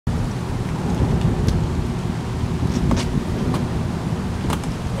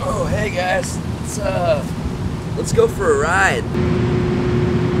Hey guys, let's go for a ride.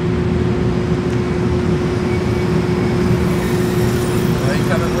 Are you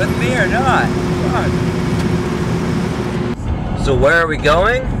coming with me or not? Come on. So where are we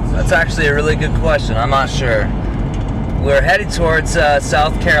going? That's actually a really good question. I'm not sure. We're headed towards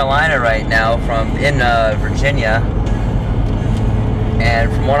South Carolina right now in Virginia.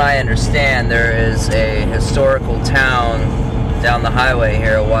 And from what I understand, there is a historical town down the highway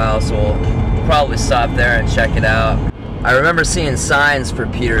here a while, so we'll probably stop there and check it out. I remember seeing signs for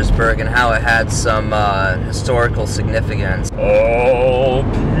Petersburg and how it had some historical significance. Oh,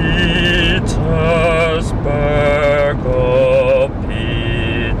 Petersburg, oh,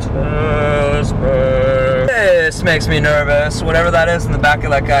 Petersburg. This makes me nervous. Whatever that is in the back of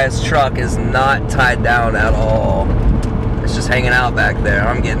that guy's truck is not tied down at all. It's just hanging out back there.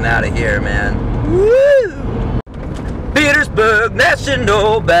 I'm getting out of here, man. Woo! Petersburg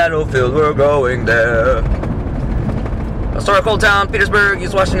National Battlefield, we're going there. Historical town, Petersburg,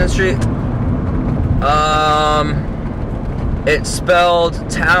 East Washington Street. It's spelled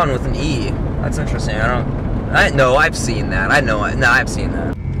town with an E. That's interesting. I've seen that. I've seen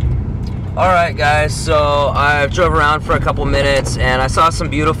that. Alright guys, so I drove around for a couple minutes and I saw some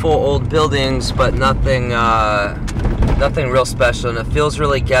beautiful old buildings, but nothing real special, and it feels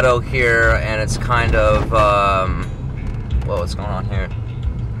really ghetto here, and it's kind of, whoa, what's going on here?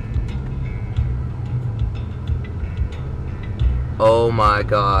 Oh my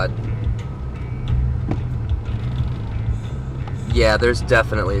god. Yeah, there's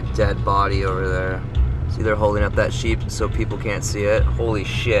definitely a dead body over there. See, they're holding up that sheep so people can't see it. Holy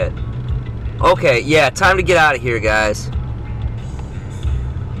shit. Okay, yeah, time to get out of here, guys.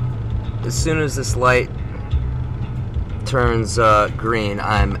 As soon as this light turns green,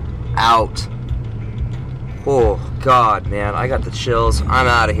 I'm out. Oh god, man, I got the chills. I'm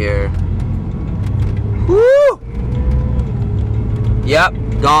out of here. Woo! Yep,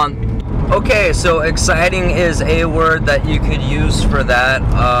 gone. Okay, so exciting is a word that you could use for that.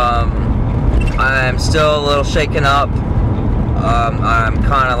 I'm still a little shaken up. I'm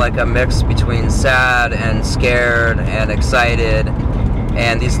kind of like a mix between sad and scared and excited.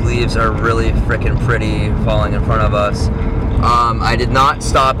 And these leaves are really freaking pretty falling in front of us. I did not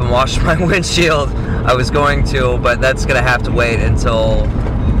stop and wash my windshield. I was going to, but that's gonna have to wait until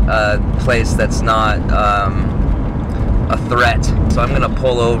a place that's not a threat. So I'm gonna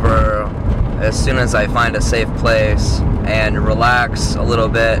pull over as soon as I find a safe place and relax a little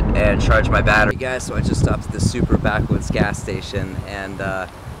bit and charge my battery. Hey guys, so I just stopped at this super backwoods gas station, and I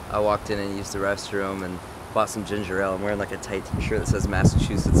walked in and used the restroom and bought some ginger ale. I'm wearing like a tight t-shirt that says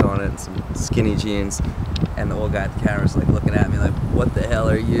Massachusetts on it and some skinny jeans, and the old guy at the counter was like looking at me like, what the hell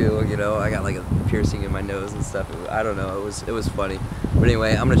are you? You know, I got like a piercing in my nose and stuff. I don't know, it was funny. But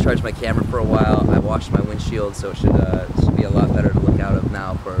anyway, I'm gonna charge my camera for a while. I washed my windshield, so it should be a lot better to look out of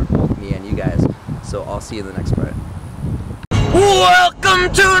now for both me and you guys. So I'll see you in the next part. Welcome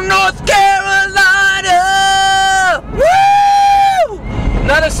to North Carolina! Woo!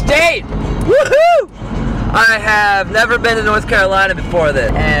 Another state! Woohoo! I have never been to North Carolina before this.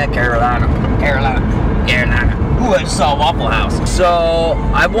 Carolina. Ooh, I just saw a Waffle House. So,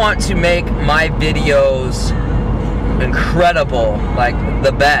 I want to make my videos incredible, like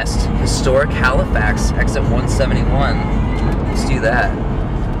the best. Historic Halifax, exit 171. Let's do that.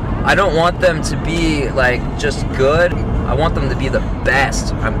 I don't want them to be like just good. I want them to be the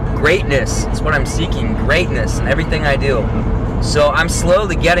best. Greatness. It's what I'm seeking. Greatness in everything I do. So I'm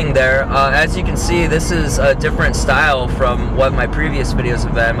slowly getting there. As you can see, this is a different style from what my previous videos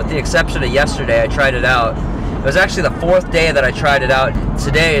have been, with the exception of yesterday. I tried it out. It was actually the 4th day that I tried it out.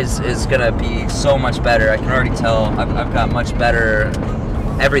 Today is gonna be so much better. I can already tell I've got much better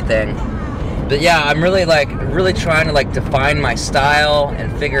everything. But yeah, I'm really trying to like define my style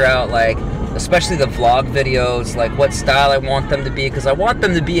and figure out, like, especially the vlog videos, like what style I want them to be, because I want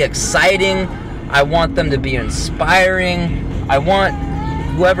them to be exciting. I want them to be inspiring. I want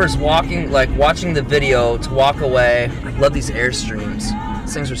whoever's watching the video to walk away. I love these Airstreams.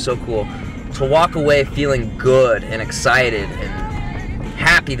 These things are so cool. To walk away feeling good and excited and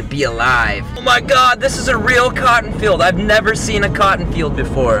happy to be alive. Oh my god, this is a real cotton field. I've never seen a cotton field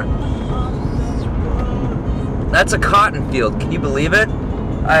before. That's a cotton field. Can you believe it?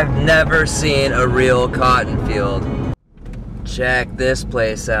 I've never seen a real cotton field. Check this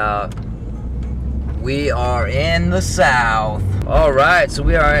place out. We are in the South. Alright, so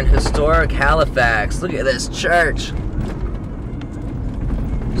we are in historic Halifax. Look at this church.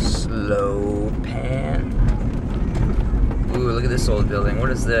 Slow pan. Ooh, look at this old building.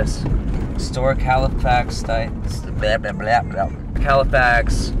 What is this? Historic Halifax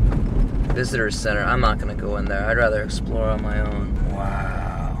Halifax visitor center. I'm not gonna go in there. I'd rather explore on my own.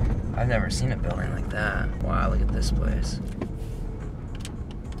 Wow. I've never seen a building like that. Wow, look at this place.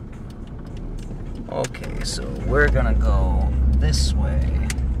 Okay, so we're gonna go this way.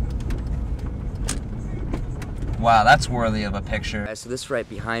 Wow, that's worthy of a picture. So this right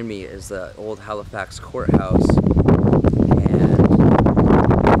behind me is the old Halifax courthouse. And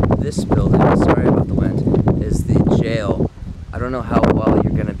this building, sorry about the wind, is the jail. I don't know how well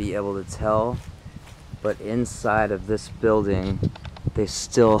you're gonna be able to tell, but inside of this building, they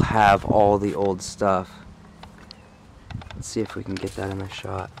still have all the old stuff. Let's see if we can get that in the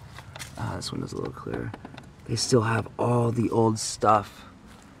shot. This one is a little clearer. They still have all the old stuff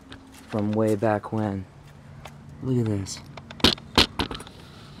from way back when. Look at this.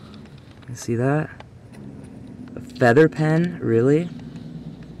 You see that? A feather pen? Really?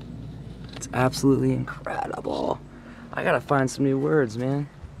 It's absolutely incredible. I gotta find some new words, man.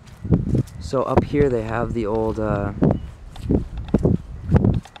 So up here they have the old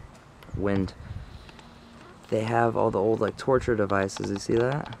wind. They have all the old like torture devices. You see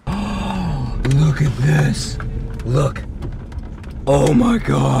that? Oh, look at this. Look. Oh my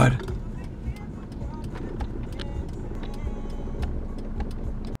God.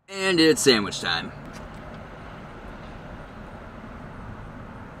 And it's sandwich time.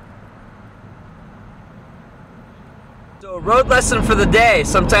 So, road lesson for the day.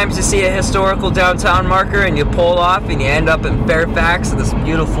 Sometimes you see a historical downtown marker and you pull off and you end up in Fairfax, this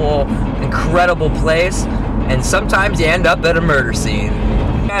beautiful, incredible place. And sometimes you end up at a murder scene.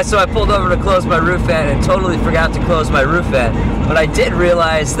 Yeah, so I pulled over to close my roof vent and totally forgot to close my roof vent. But I did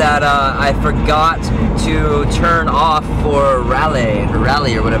realize that I forgot to turn off for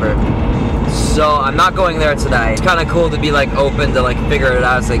rally or whatever. So I'm not going there today. It's kind of cool to be like open to like figure it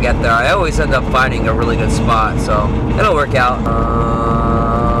out as I get there. I always end up finding a really good spot, so it'll work out.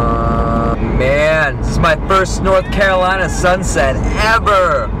 Man, this is my first North Carolina sunset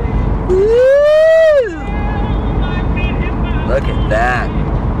ever. Woo! Look at that.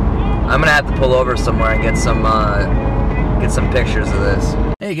 I'm gonna have to pull over somewhere and get some pictures of this.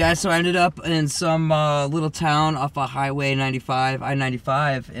 Hey guys, so I ended up in some little town off of Highway 95,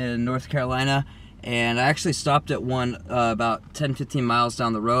 I-95 in North Carolina, and I actually stopped at one about 10-15 miles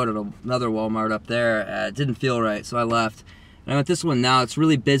down the road at another Walmart up there. It didn't feel right, so I left. And I'm at this one now. It's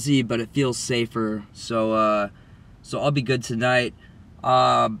really busy, but it feels safer, so I'll be good tonight.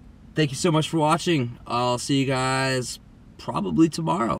 Thank you so much for watching. I'll see you guys probably tomorrow.